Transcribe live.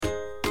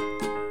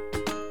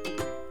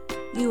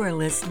You are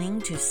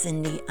listening to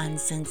Cindy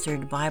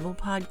Uncensored Bible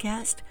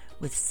Podcast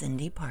with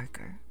Cindy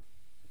Parker.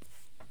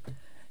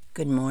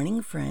 Good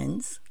morning,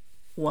 friends.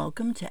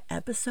 Welcome to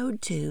episode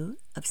 2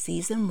 of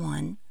season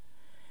 1,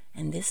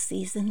 and this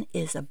season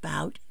is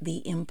about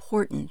the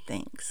important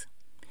things.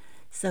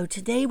 So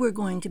today we're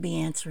going to be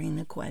answering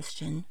the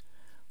question,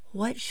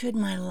 what should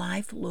my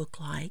life look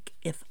like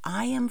if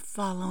I am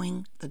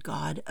following the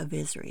God of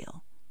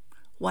Israel?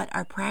 What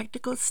are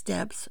practical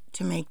steps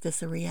to make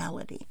this a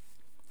reality?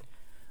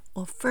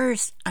 Well,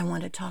 first, I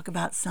want to talk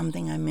about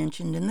something I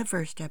mentioned in the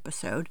first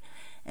episode,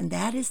 and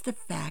that is the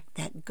fact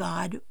that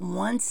God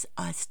wants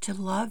us to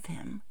love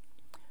Him.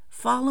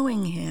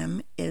 Following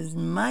Him is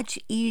much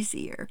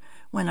easier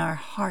when our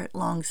heart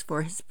longs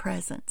for His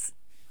presence.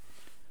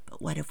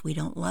 But what if we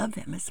don't love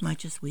Him as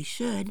much as we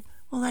should?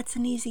 Well, that's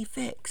an easy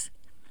fix.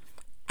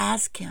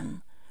 Ask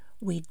Him.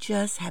 We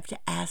just have to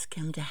ask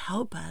Him to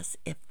help us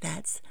if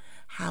that's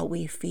how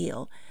we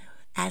feel.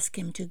 Ask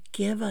Him to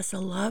give us a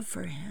love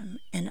for Him,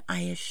 and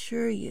I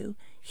assure you,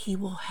 He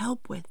will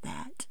help with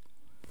that.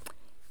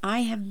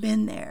 I have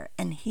been there,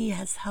 and He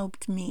has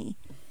helped me,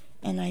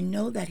 and I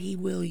know that He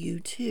will you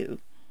too.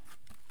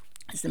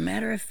 As a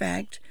matter of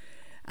fact,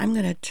 I'm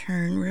going to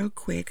turn real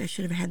quick. I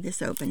should have had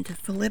this open to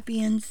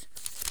Philippians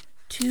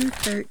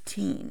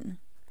 2:13,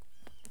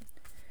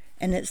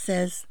 and it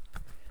says,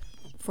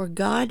 "For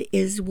God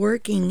is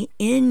working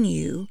in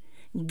you,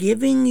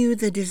 giving you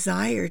the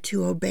desire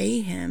to obey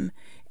Him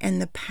and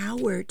the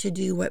power to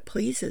do what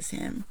pleases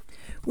Him."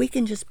 We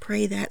can just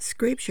pray that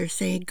scripture,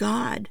 say,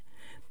 God,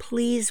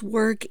 please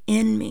work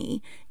in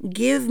me,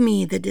 give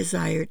me the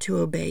desire to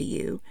obey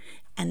you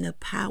and the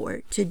power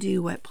to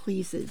do what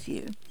pleases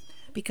you.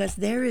 Because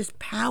there is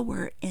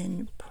power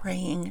in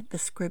praying the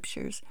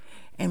scriptures.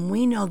 And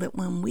we know that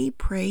when we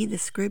pray the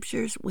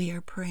scriptures, we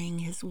are praying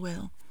His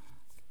will.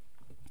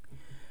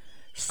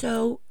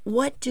 So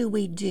what do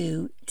we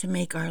do to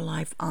make our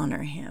life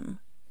honor Him?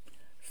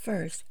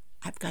 First,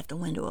 I've got the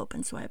window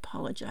open, so I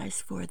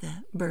apologize for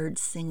the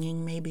birds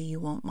singing. Maybe you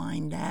won't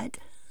mind that.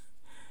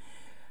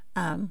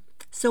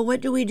 So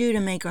what do we do to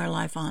make our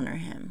life honor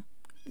Him?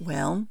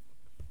 Well,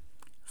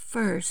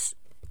 first,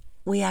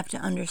 we have to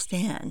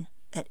understand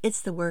that it's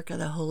the work of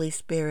the Holy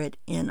Spirit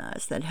in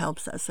us that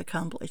helps us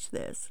accomplish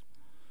this.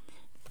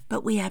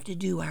 But we have to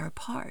do our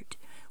part.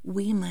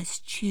 We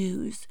must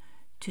choose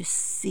to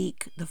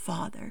seek the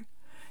Father.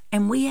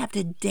 And we have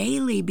to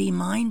daily be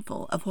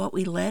mindful of what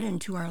we let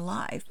into our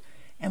life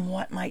and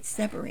what might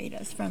separate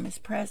us from His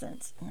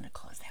presence. I'm going to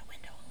close that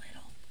window a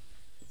little.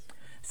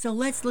 So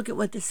let's look at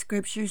what the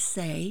scriptures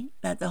say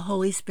that the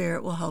Holy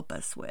Spirit will help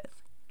us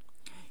with.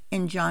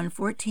 In John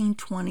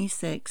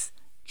 14:26,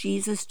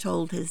 Jesus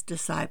told His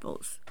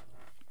disciples,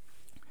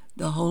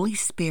 "The Holy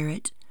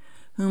Spirit,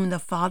 whom the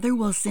Father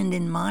will send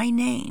in my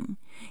name,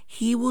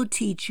 He will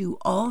teach you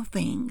all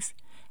things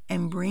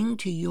and bring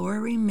to your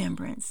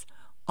remembrance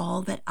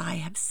all that I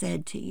have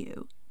said to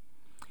you."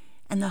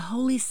 And the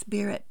Holy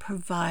Spirit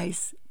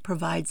provides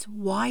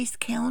wise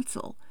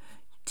counsel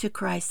to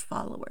Christ's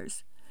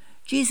followers.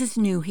 Jesus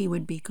knew He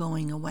would be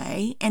going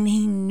away, and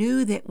He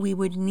knew that we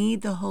would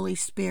need the Holy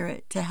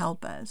Spirit to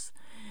help us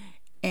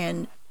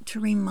and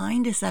to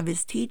remind us of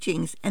His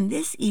teachings. And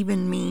this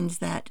even means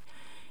that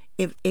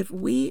if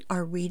we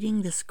are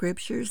reading the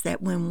scriptures,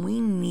 that when we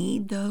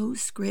need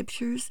those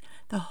scriptures,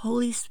 the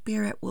Holy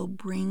Spirit will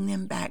bring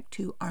them back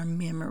to our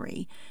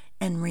memory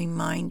and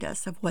remind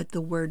us of what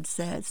the Word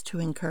says to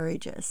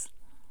encourage us.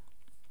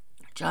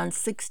 John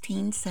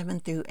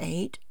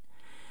 16:7-8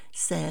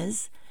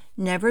 says,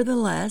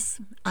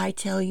 "Nevertheless, I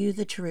tell you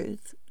the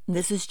truth."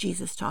 This is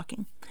Jesus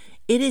talking.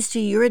 "It is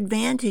to your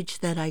advantage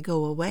that I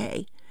go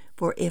away,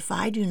 for if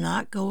I do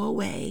not go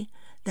away,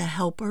 the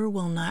Helper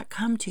will not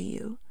come to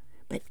you.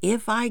 But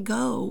if I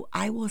go,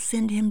 I will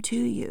send Him to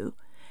you.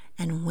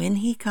 And when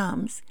He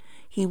comes,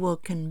 He will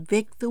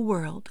convict the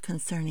world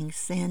concerning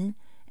sin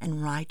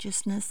and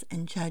righteousness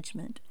and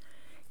judgment."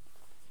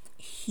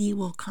 He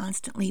will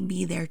constantly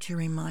be there to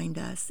remind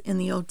us. In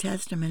the Old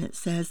Testament, it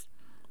says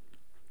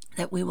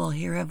that we will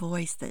hear a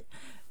voice that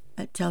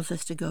tells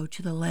us to go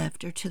to the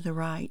left or to the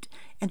right.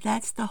 And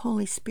that's the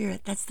Holy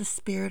Spirit. That's the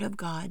Spirit of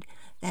God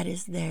that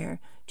is there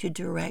to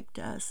direct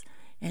us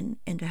and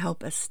to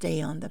help us stay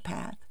on the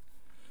path.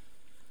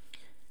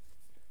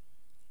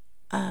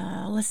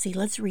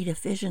 Let's read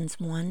Ephesians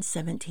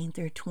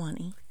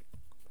 1:17-20.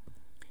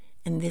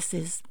 And this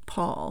is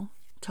Paul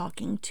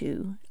talking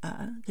to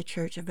the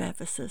church of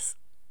Ephesus.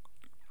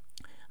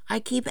 "I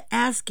keep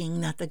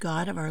asking that the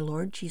God of our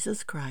Lord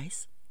Jesus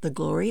Christ, the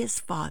glorious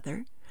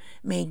Father,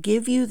 may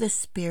give you the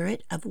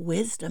spirit of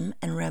wisdom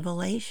and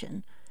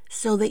revelation,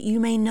 so that you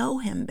may know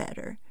Him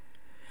better.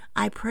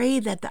 I pray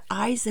that the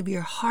eyes of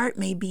your heart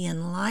may be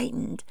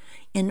enlightened,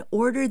 in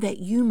order that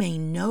you may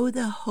know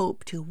the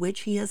hope to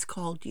which He has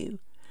called you,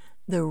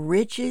 the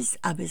riches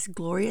of His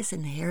glorious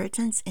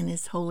inheritance in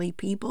His holy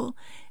people,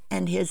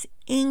 and His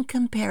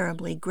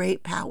incomparably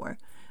great power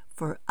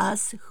for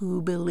us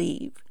who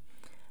believe."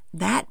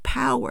 That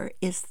power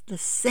is the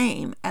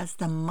same as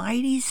the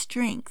mighty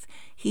strength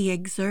he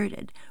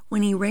exerted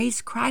when he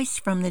raised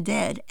Christ from the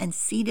dead and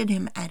seated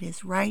him at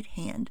his right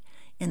hand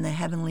in the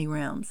heavenly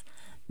realms.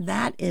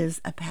 That is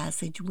a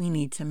passage we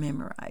need to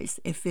memorize,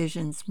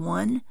 Ephesians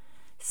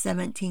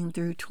 1:17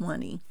 through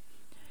 20.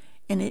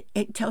 And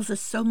it tells us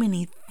so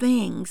many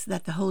things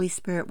that the Holy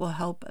Spirit will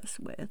help us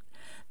with,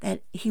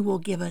 that he will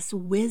give us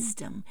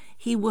wisdom.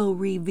 He will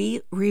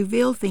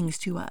reveal things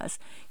to us.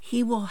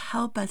 He will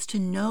help us to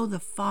know the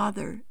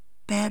Father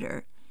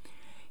better.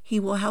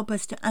 He will help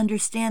us to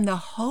understand the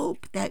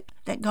hope that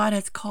God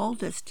has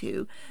called us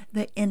to,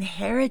 the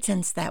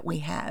inheritance that we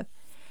have,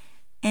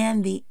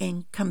 and the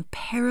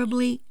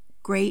incomparably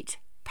great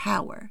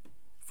power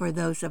for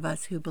those of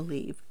us who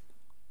believe.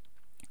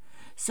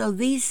 So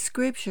these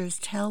scriptures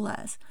tell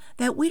us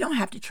that we don't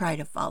have to try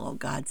to follow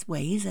God's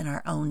ways in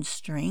our own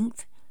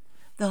strength.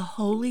 The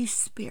Holy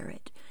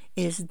Spirit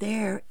is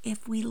there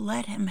if we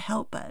let him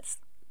help us.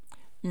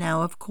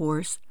 Now, of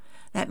course,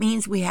 that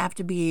means we have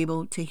to be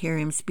able to hear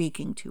him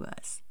speaking to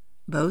us,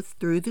 both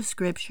through the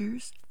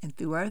scriptures and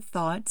through our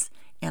thoughts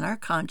and our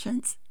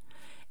conscience.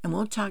 And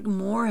we'll talk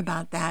more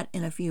about that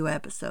in a few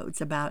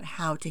episodes, about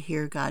how to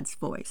hear God's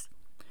voice,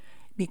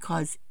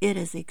 because it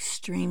is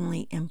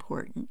extremely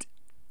important.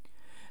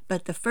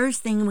 But the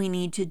first thing we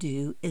need to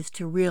do is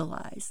to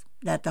realize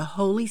that the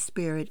Holy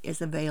Spirit is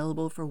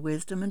available for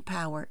wisdom and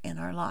power in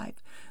our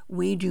life.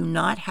 We do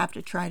not have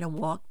to try to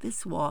walk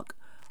this walk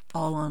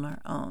all on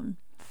our own.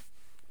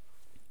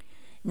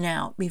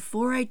 Now,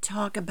 before I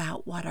talk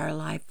about what our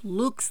life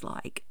looks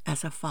like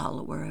as a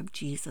follower of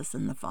Jesus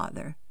and the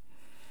Father,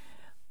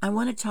 I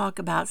want to talk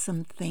about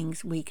some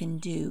things we can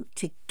do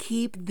to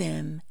keep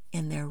them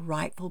in their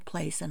rightful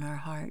place in our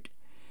heart.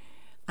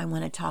 I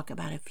want to talk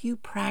about a few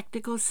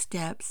practical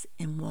steps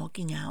in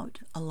walking out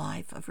a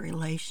life of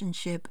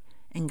relationship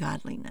and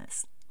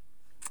godliness.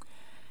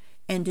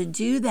 And to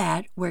do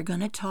that, we're going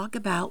to talk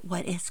about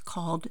what is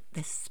called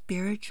the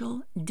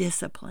spiritual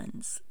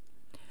disciplines.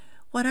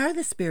 What are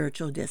the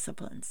spiritual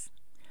disciplines?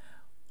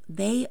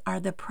 They are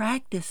the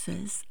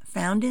practices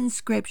found in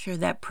Scripture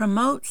that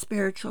promote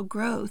spiritual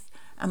growth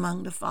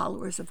among the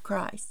followers of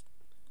Christ.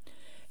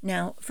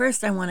 Now,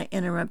 first I want to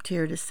interrupt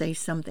here to say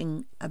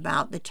something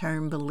about the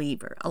term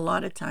believer. A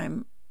lot of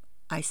time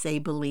I say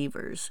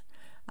believers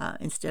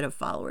instead of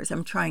followers.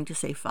 I'm trying to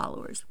say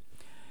followers.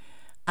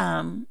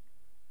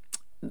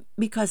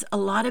 Because a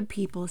lot of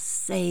people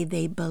say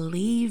they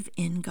believe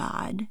in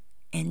God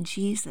and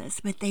Jesus,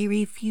 but they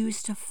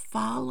refuse to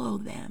follow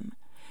them.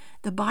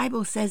 The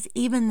Bible says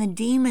even the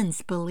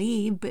demons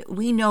believe, but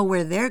we know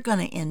where they're going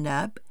to end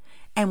up,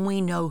 and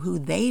we know who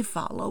they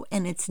follow,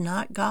 and it's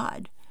not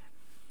God.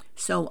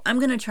 So I'm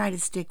going to try to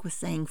stick with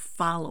saying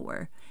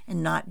follower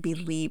and not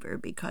believer,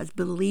 because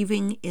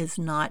believing is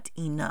not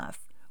enough.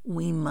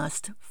 We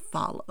must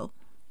follow.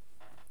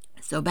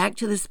 So back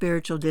to the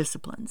spiritual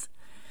disciplines.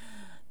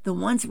 The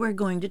ones we're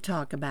going to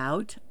talk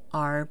about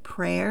are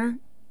prayer,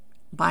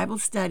 Bible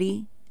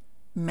study,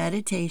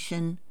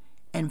 meditation,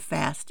 and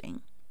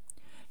fasting.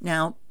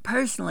 Now,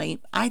 personally,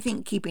 I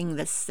think keeping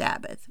the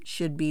Sabbath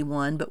should be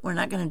one, but we're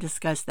not going to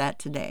discuss that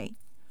today.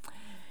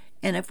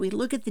 And if we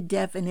look at the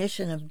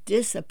definition of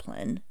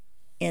discipline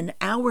in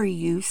our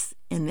use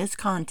in this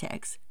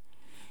context,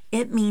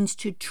 it means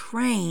to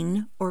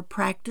train or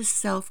practice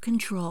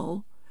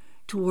self-control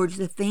towards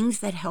the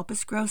things that help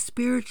us grow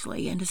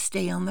spiritually and to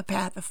stay on the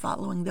path of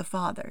following the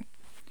Father.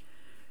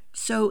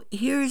 So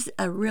here's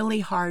a really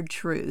hard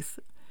truth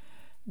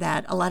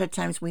that a lot of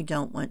times we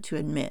don't want to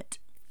admit.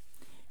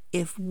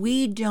 If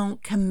we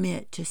don't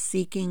commit to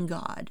seeking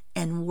God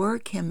and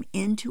work him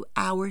into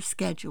our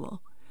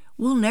schedule,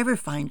 we'll never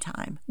find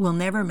time. We'll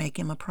never make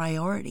him a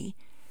priority.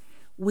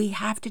 We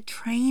have to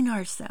train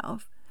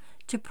ourselves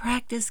to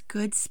practice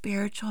good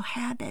spiritual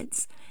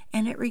habits,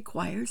 and it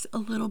requires a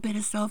little bit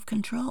of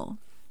self-control.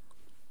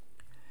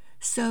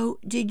 So,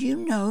 did you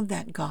know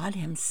that God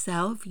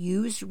himself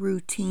used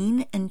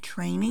routine and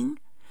training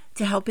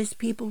to help his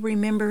people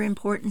remember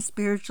important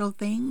spiritual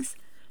things,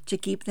 to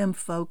keep them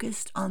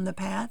focused on the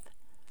path?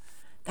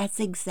 That's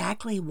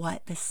exactly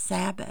what the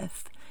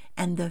Sabbath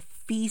and the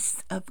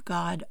feasts of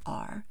God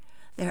are.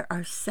 There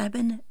are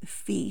 7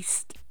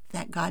 feasts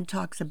that God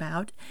talks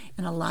about,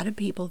 and a lot of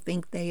people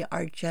think they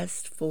are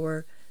just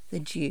for the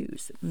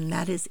Jews. And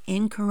that is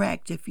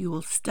incorrect. If you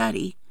will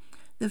study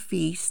the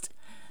feast,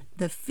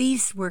 the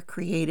feasts were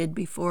created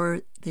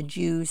before the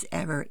Jews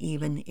ever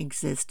even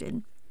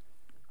existed.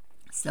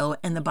 So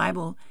in the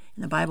Bible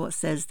it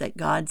says that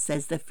God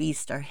says the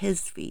feasts are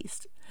his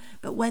feast.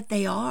 But what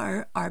they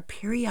are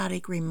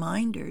periodic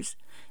reminders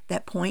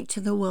that point to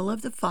the will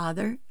of the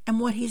Father and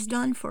what he's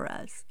done for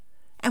us.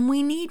 And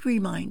we need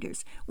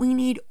reminders. We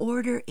need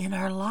order in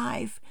our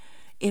life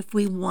if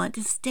we want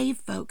to stay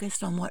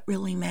focused on what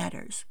really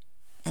matters.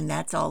 And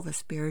that's all the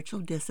spiritual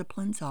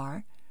disciplines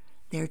are.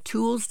 They're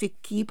tools to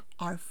keep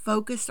our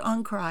focus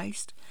on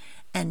Christ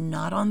and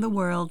not on the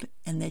world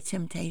and the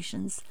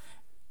temptations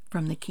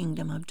from the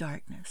kingdom of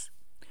darkness.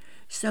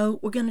 So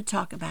we're going to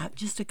talk about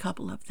just a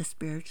couple of the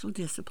spiritual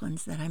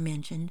disciplines that I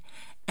mentioned.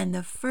 And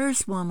the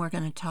first one we're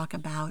going to talk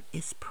about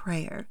is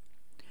prayer,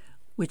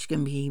 which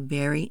can be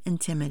very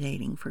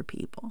intimidating for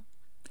people.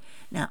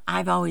 Now,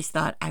 I've always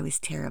thought I was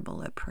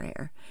terrible at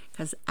prayer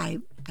because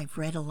I've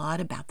read a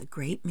lot about the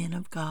great men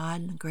of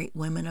God, the great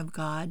women of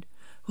God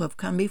who have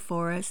come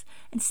before us,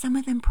 and some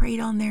of them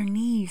prayed on their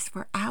knees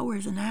for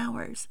hours and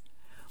hours.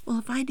 Well,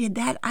 if I did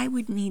that, I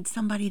would need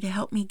somebody to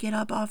help me get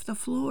up off the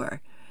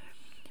floor.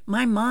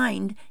 My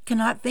mind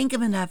cannot think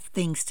of enough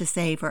things to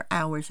say for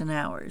hours and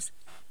hours.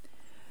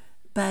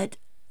 But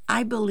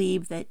I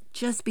believe that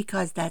just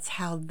because that's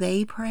how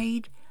they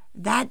prayed,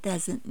 that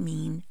doesn't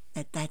mean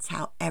that that's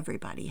how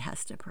everybody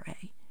has to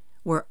pray.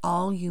 We're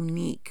all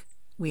unique.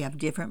 We have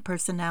different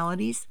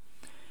personalities,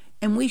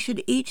 and we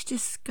should each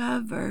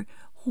discover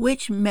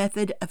which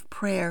method of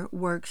prayer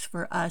works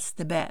for us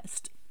the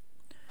best.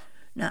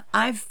 Now,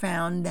 I've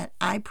found that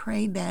I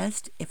pray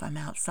best if I'm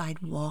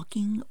outside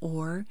walking,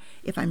 or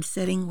if I'm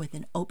sitting with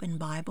an open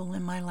Bible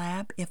in my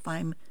lap, if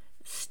I'm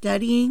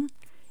studying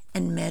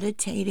and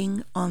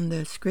meditating on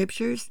the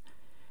scriptures.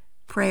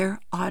 Prayer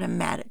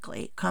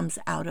automatically comes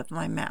out of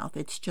my mouth.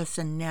 It's just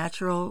a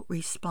natural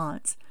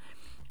response.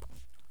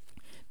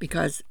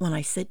 Because when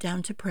I sit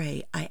down to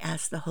pray, I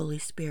ask the Holy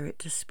Spirit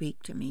to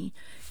speak to me,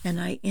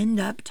 and I end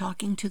up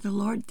talking to the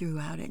Lord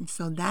throughout it. And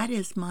so that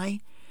is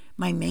my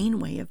main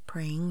way of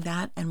praying,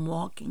 that and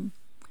walking.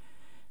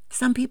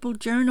 Some people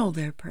journal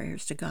their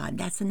prayers to God.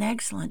 That's an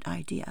excellent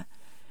idea.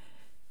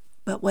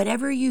 But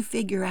whatever you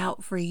figure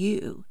out for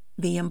you,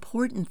 the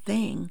important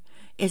thing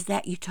is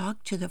that you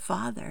talk to the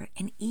Father,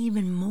 and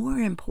even more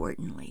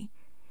importantly,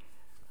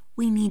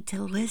 we need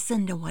to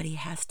listen to what He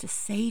has to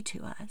say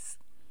to us.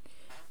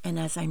 And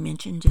as I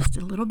mentioned just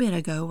a little bit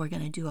ago, we're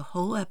going to do a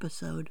whole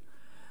episode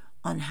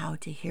on how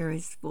to hear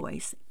His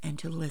voice and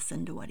to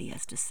listen to what He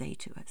has to say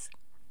to us.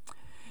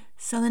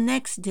 So the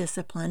next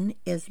discipline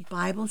is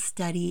Bible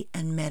study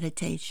and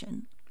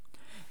meditation.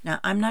 Now,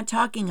 I'm not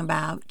talking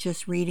about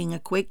just reading a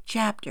quick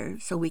chapter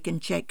so we can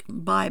check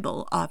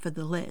Bible off of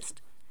the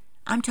list.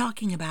 I'm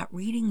talking about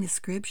reading the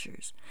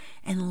scriptures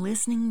and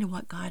listening to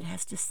what God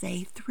has to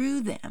say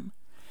through them,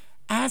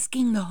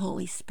 asking the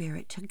Holy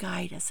Spirit to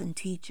guide us and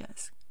teach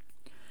us.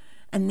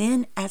 And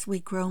then as we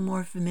grow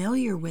more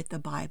familiar with the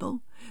Bible,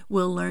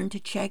 we'll learn to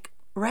check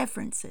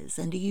references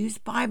and to use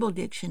Bible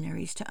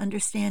dictionaries to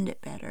understand it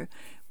better.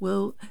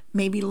 We'll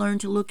maybe learn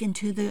to look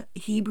into the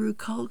Hebrew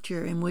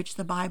culture in which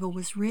the Bible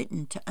was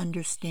written to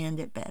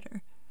understand it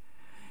better.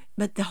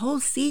 But the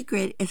whole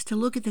secret is to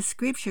look at the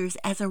scriptures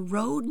as a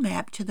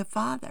roadmap to the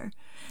Father.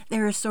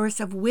 They're a source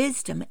of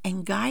wisdom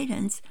and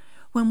guidance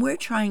when we're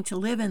trying to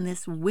live in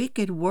this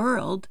wicked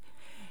world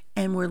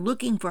and we're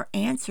looking for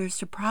answers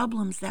to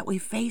problems that we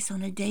face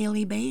on a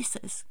daily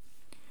basis.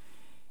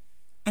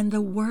 And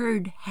the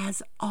Word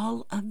has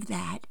all of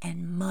that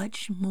and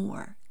much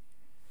more.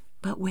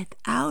 But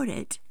without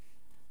it,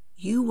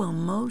 you will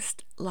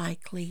most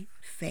likely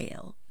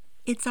fail.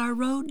 It's our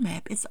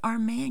roadmap. It's our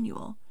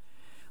manual.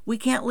 We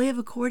can't live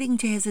according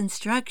to His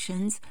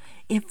instructions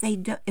if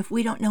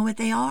we don't know what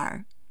they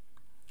are.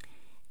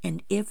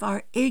 And if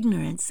our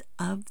ignorance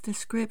of the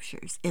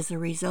Scriptures is a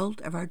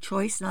result of our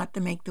choice not to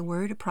make the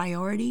Word a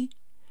priority,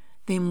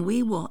 then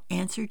we will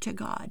answer to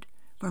God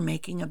for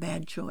making a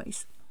bad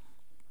choice.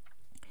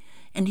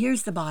 And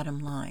here's the bottom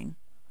line.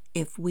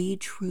 If we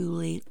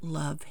truly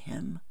love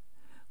Him,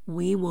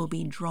 we will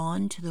be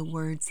drawn to the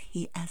words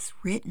He has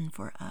written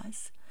for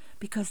us,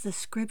 because the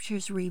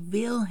Scriptures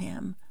reveal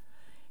Him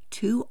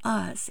to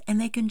us and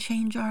they can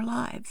change our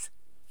lives.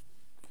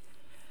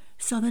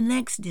 So the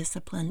next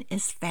discipline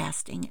is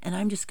fasting, and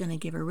I'm just going to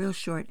give a real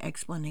short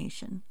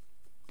explanation.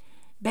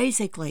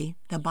 Basically,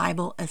 the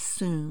Bible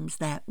assumes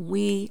that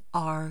we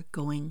are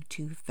going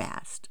to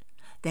fast,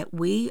 that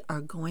we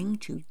are going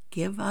to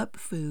give up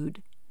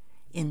food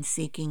in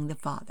seeking the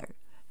Father.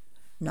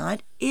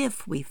 Not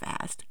if we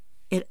fast.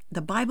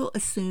 The Bible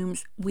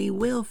assumes we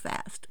will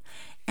fast.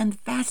 And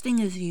fasting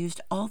is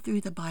used all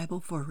through the Bible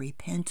for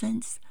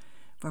repentance,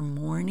 for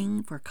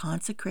mourning, for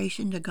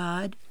consecration to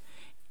God,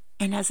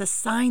 and as a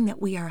sign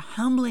that we are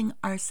humbling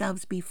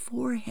ourselves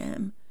before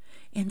Him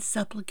in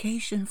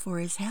supplication for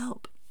His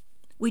help.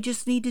 We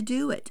just need to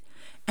do it.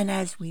 And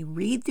as we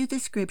read through the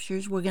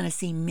scriptures, we're going to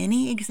see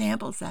many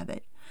examples of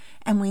it.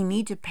 And we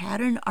need to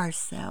pattern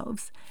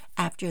ourselves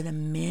after the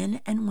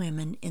men and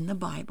women in the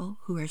Bible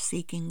who are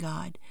seeking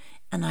God.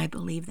 And I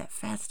believe that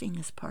fasting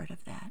is part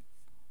of that.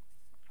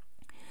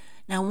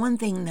 Now, one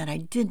thing that I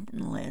didn't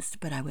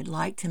list, but I would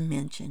like to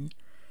mention,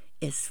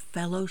 is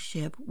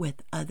fellowship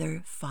with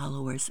other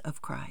followers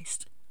of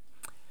Christ.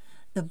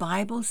 The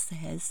Bible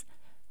says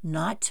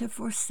not to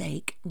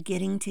forsake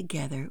getting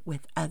together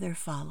with other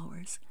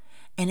followers,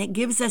 and it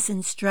gives us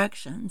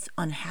instructions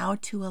on how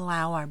to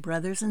allow our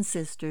brothers and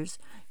sisters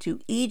to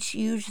each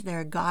use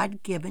their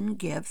God-given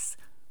gifts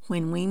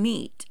when we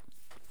meet.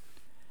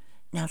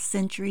 Now,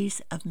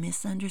 centuries of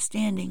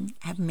misunderstanding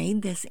have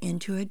made this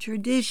into a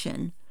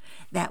tradition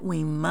that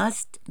we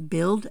must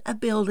build a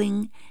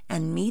building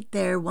and meet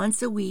there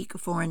once a week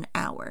for an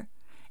hour.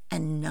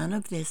 And none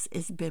of this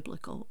is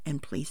biblical.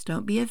 And please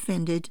don't be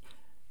offended.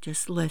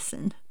 Just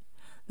listen.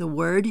 The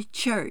word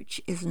church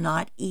is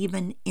not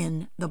even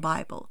in the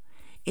Bible.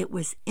 It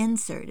was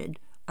inserted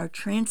or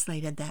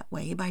translated that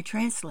way by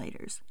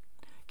translators.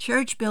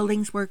 Church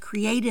buildings were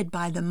created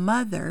by the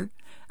mother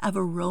of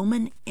a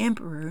Roman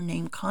emperor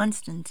named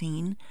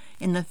Constantine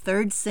in the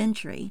 3rd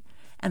century,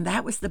 and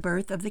that was the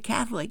birth of the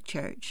Catholic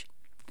Church.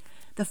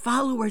 The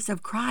followers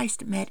of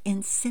Christ met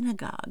in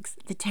synagogues,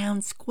 the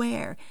town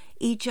square,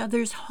 each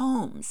other's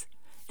homes.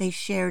 They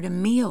shared a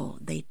meal,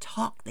 they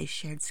talked, they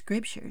shared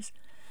scriptures.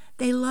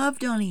 They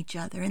loved on each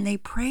other and they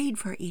prayed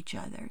for each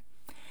other.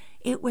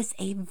 It was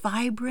a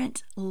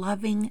vibrant,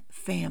 loving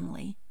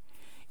family.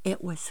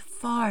 It was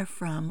far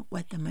from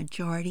what the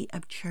majority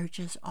of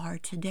churches are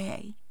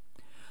today,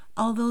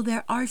 although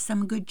there are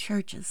some good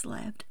churches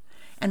left.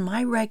 And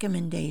my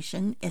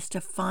recommendation is to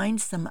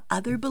find some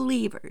other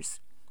believers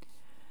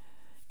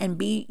and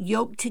be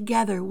yoked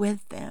together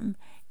with them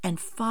and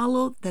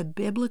follow the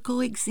biblical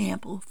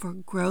example for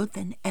growth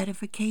and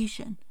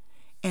edification.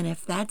 And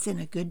if that's in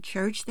a good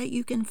church that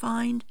you can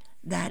find,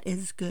 that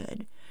is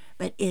good.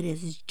 But it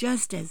is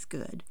just as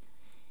good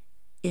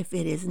if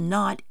it is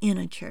not in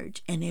a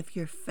church and if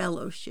your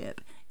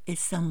fellowship is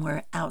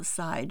somewhere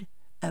outside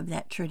of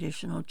that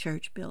traditional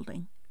church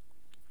building.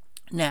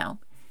 Now,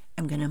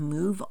 I'm going to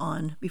move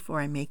on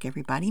before I make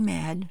everybody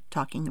mad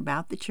talking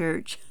about the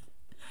church.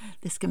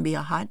 This can be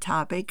a hot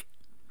topic,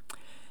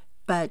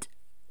 but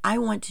I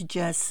want to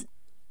just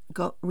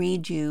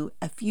read you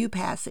a few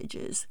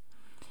passages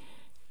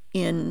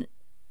that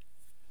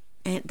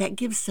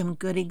gives some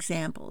good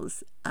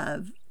examples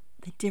of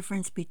the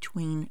difference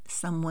between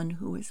someone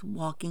who is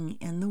walking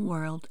in the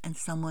world and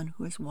someone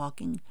who is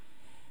walking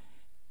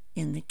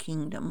in the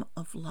kingdom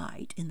of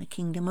light, in the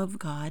kingdom of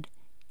God,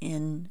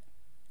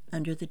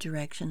 under the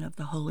direction of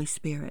the Holy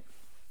Spirit.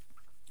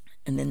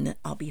 And then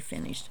I'll be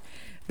finished.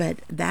 But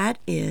that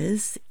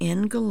is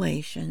in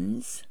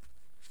Galatians.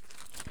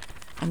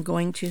 I'm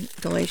going to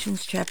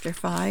Galatians chapter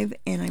 5,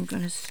 and I'm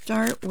going to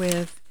start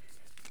with,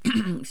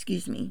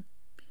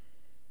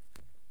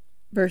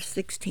 verse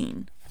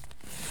 16.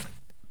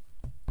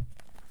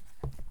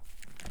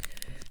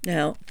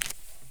 Now,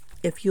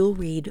 if you'll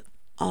read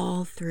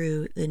all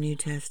through the New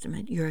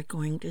Testament, you're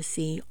going to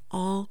see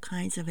all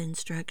kinds of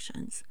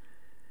instructions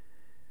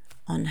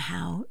on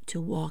how to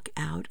walk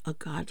out a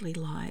godly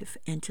life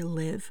and to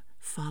live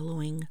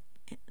following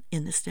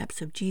in the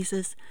steps of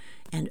Jesus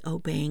and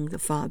obeying the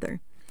Father.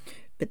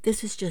 But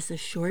this is just a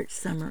short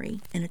summary,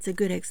 and it's a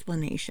good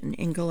explanation.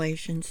 In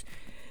Galatians,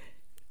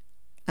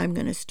 I'm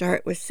going to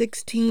start with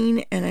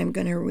 16, and I'm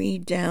going to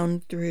read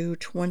down through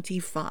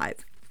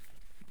 25.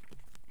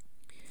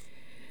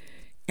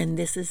 And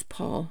this is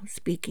Paul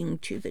speaking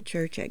to the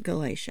church at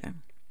Galatia.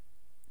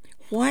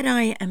 What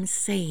I am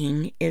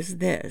saying is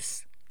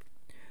this: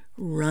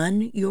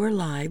 run your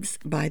lives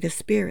by the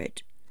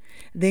Spirit.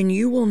 Then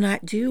you will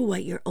not do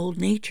what your old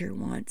nature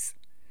wants.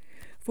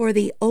 For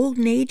the old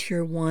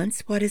nature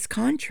wants what is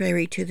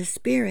contrary to the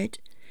Spirit,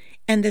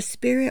 and the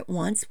Spirit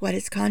wants what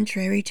is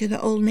contrary to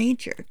the old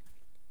nature.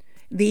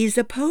 These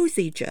oppose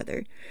each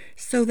other,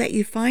 so that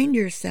you find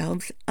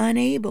yourselves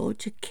unable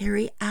to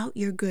carry out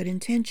your good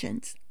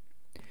intentions.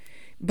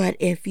 But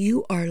if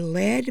you are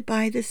led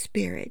by the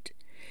Spirit,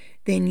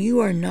 then you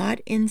are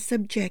not in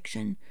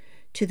subjection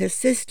to the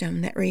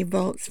system that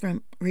results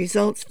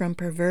from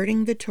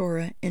perverting the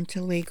Torah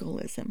into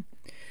legalism.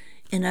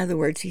 In other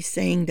words, he's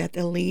saying that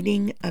the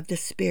leading of the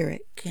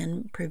Spirit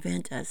can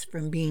prevent us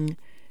from being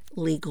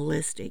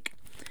legalistic.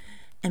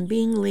 And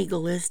being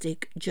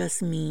legalistic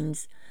just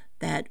means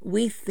that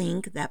we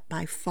think that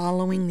by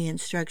following the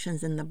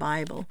instructions in the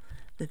Bible,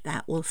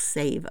 that will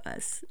save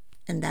us.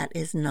 And that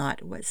is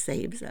not what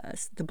saves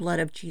us. The blood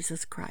of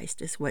Jesus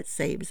Christ is what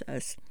saves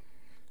us.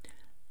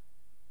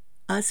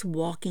 Us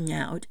walking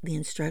out the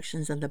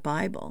instructions of the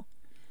Bible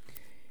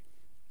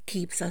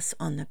keeps us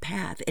on the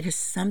path. It is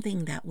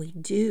something that we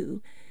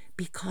do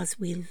because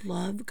we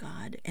love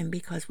God and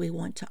because we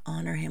want to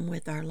honor Him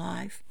with our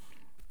life.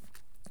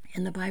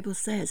 And the Bible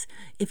says,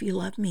 if you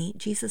love me,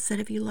 Jesus said,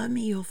 if you love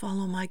me, you'll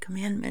follow my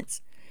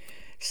commandments.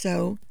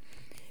 And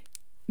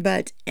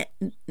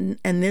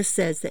this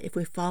says that if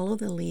we follow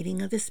the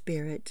leading of the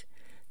Spirit,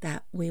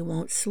 that we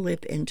won't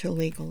slip into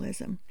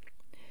legalism.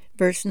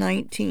 Verse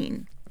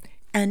 19,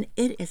 and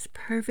it is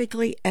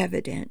perfectly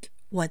evident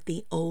what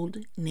the old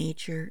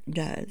nature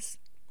does.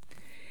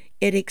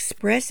 It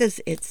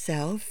expresses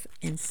itself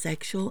in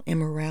sexual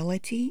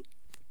immorality,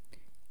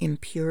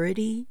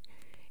 impurity,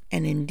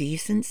 and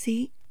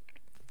indecency.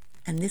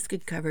 And this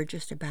could cover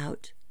just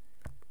about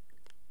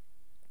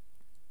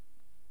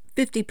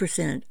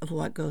 50% of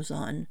what goes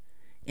on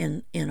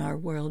in our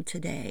world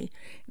today.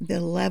 The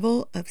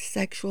level of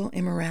sexual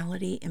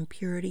immorality,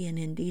 impurity, and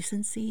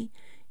indecency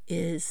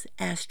is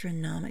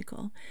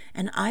astronomical.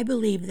 And I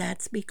believe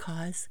that's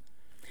because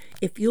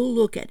if you'll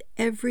look at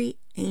every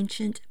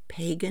ancient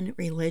pagan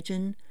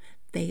religion,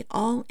 they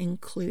all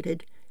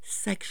included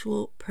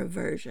sexual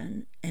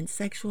perversion, and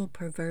sexual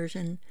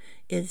perversion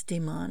is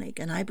demonic.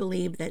 And I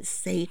believe that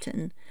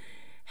Satan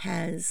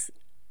has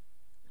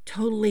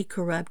totally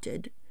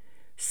corrupted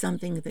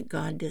something that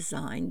God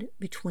designed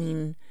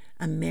between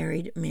a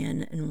married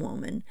man and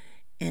woman,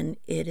 and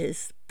it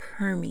is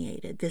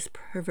permeated. This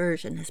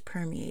perversion has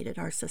permeated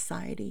our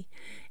society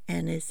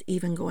and is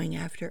even going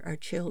after our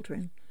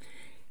children.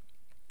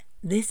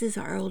 This is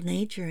our old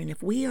nature, and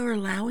if we are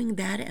allowing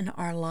that in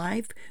our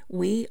life,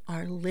 we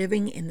are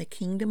living in the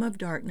kingdom of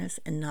darkness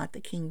and not the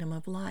kingdom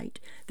of light.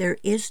 There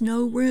is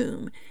no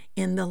room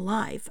in the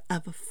life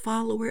of a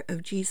follower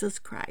of Jesus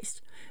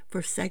Christ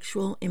for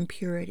sexual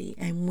impurity,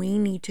 and we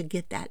need to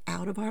get that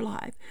out of our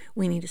life.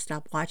 We need to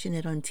stop watching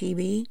it on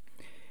TV,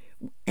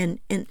 and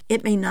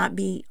it may not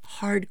be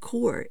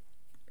hardcore.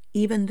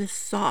 Even the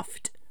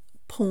soft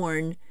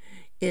porn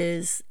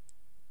is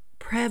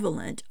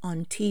prevalent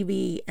on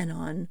TV and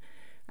on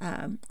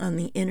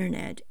the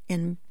internet,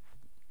 and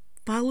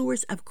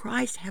followers of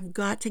Christ have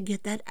got to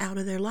get that out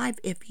of their life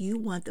if you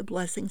want the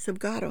blessings of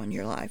God on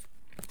your life.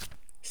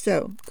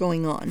 So,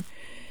 going on,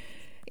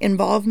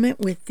 involvement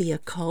with the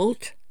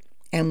occult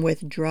and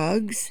with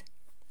drugs.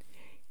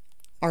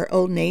 Our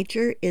old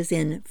nature is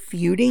in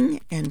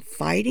feuding and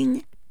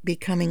fighting,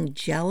 becoming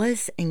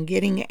jealous and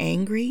getting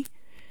angry,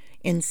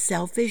 in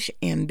selfish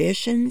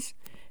ambitions,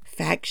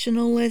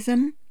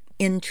 factionalism,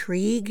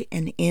 intrigue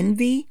and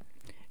envy,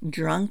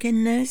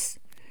 drunkenness,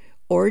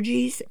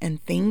 orgies,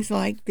 and things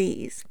like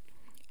these.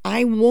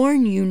 I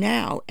warn you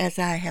now, as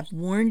I have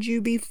warned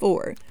you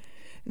before,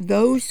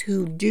 those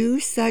who do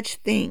such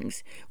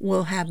things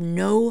will have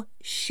no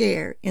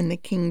share in the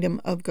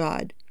kingdom of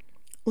God.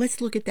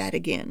 Let's look at that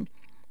again.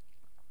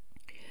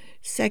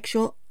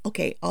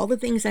 All the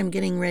things I'm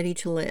getting ready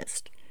to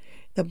list.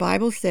 The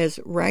Bible says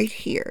right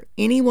here,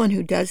 anyone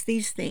who does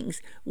these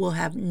things will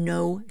have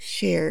no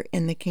share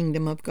in the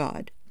kingdom of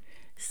God.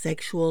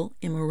 Sexual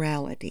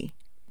immorality,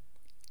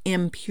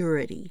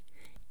 impurity,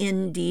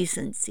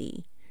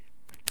 indecency,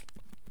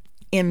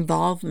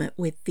 involvement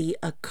with the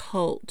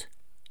occult,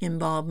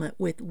 involvement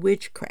with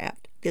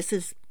witchcraft. This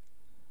is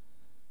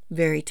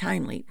very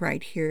timely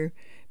right here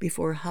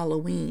before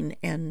Halloween,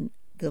 and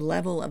the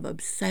level of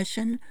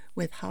obsession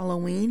with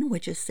Halloween,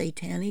 which is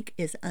satanic,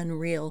 is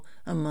unreal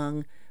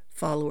among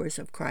followers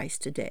of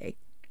Christ today.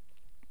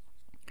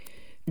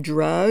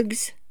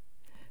 Drugs,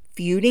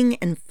 feuding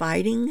and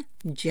fighting,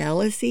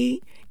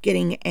 jealousy,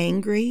 getting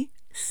angry,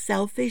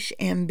 selfish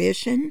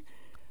ambition,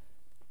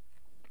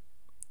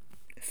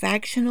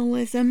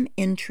 factionalism,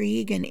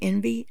 intrigue and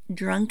envy,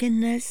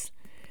 drunkenness,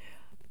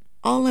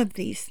 all of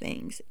these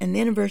things. And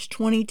then in verse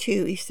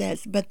 22 he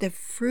says, but the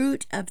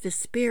fruit of the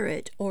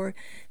Spirit, or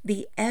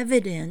the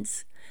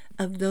evidence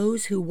of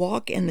those who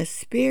walk in the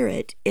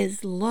Spirit,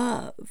 is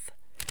love,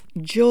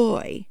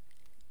 joy,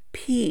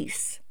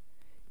 peace,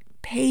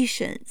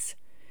 patience,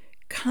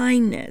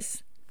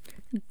 kindness,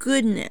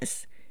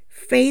 goodness,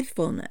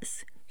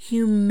 faithfulness,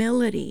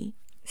 humility,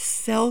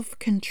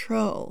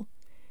 self-control.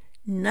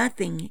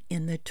 Nothing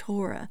in the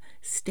Torah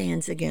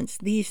stands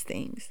against these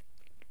things.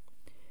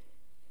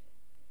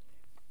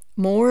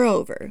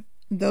 Moreover,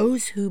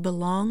 those who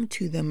belong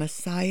to the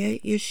Messiah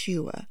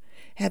Yeshua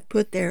have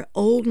put their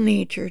old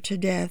nature to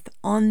death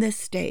on the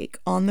stake,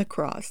 on the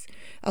cross,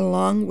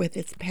 along with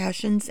its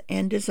passions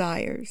and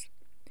desires.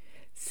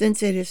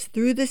 Since it is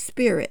through the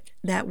Spirit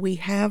that we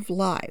have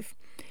life,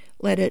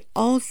 let it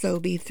also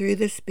be through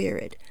the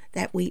Spirit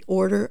that we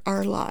order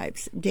our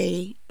lives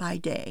day by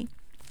day.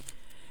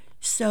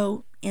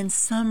 So, in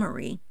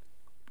summary,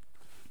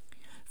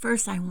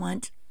 first I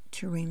want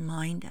to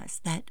remind us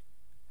that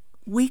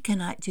we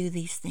cannot do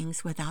these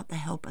things without the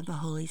help of the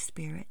Holy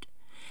Spirit.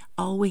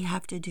 All we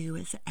have to do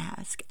is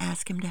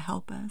ask Him to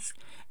help us,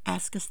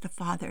 ask us the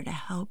Father to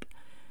help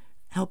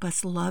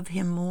us love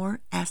Him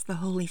more, ask the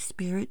Holy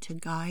Spirit to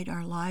guide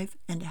our life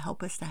and to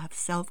help us to have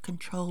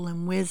self-control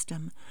and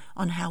wisdom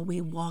on how we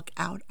walk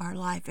out our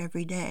life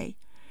every day.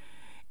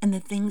 And the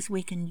things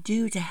we can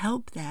do to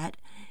help that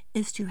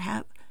is to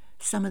have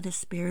some of the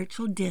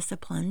spiritual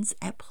disciplines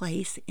at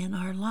place in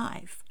our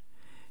life,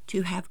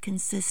 to have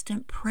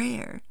consistent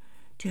prayer,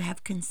 to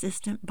have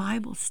consistent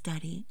Bible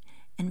study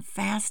and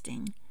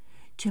fasting,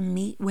 to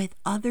meet with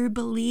other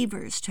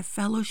believers, to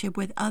fellowship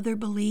with other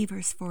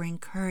believers for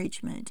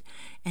encouragement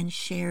and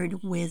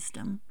shared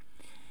wisdom.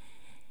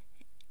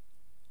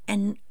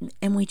 And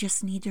we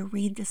just need to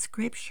read the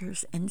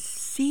scriptures and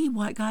see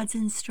what God's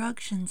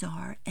instructions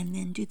are, and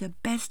then do the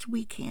best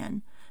we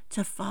can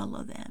to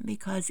follow them.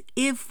 Because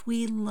if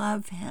we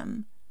love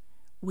Him,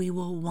 we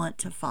will want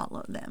to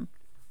follow them.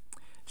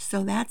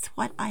 So that's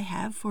what I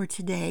have for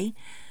today.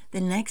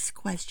 The next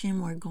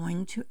question we're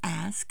going to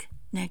ask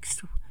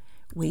next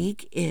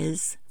week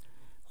is,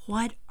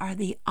 what are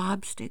the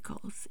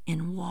obstacles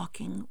in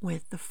walking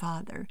with the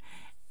Father?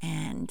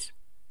 And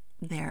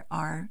there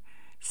are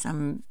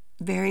some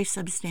very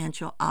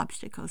substantial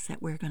obstacles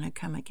that we're going to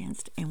come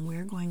against, and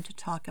we're going to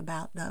talk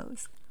about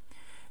those.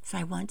 So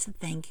I want to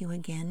thank you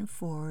again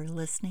for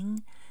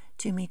listening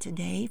to me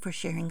today, for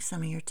sharing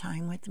some of your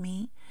time with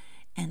me,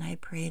 and I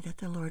pray that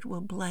the Lord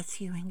will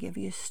bless you and give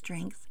you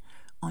strength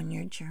on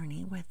your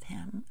journey with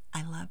Him.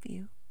 I love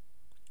you.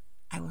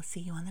 I will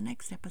see you on the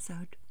next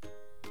episode.